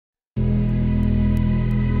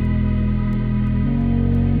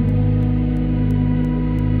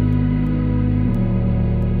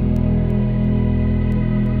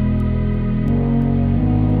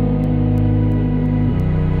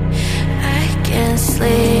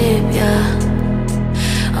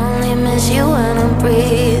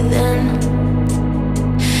breathing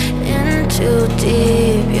in too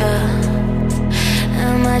deep, yeah.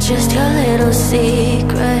 Am I just your little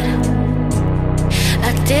secret?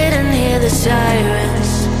 I didn't hear the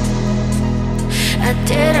sirens, I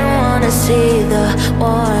didn't wanna see the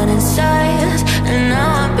warning signs, and now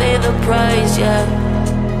I pay the price, yeah.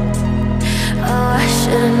 Oh, I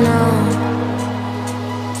should've known.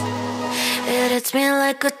 It hits me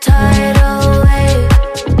like a tidal wave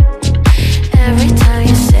every time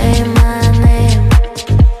you say my name.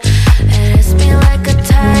 It hits me like a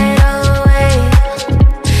tidal wave.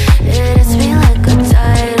 It hits me like a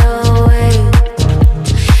tidal wave.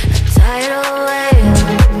 A tidal wave.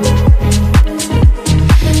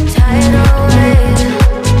 Tidal wave.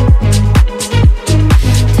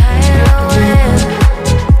 Tidal wave.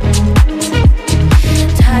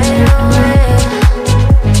 Tidal wave.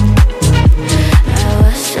 I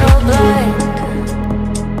was so blind,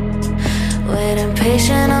 waiting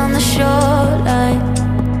patient on the shoreline.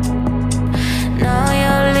 Now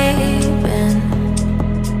you're leaving,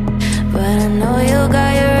 but I know you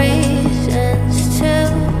got your reasons too.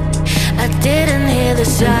 I didn't hear the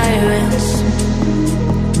sirens,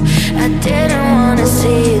 I didn't wanna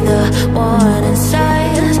see the warning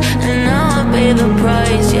signs, and now I pay the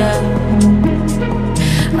price, yeah.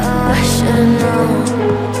 Oh, I should've known.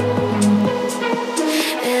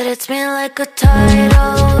 It hits me like a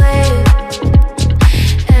tidal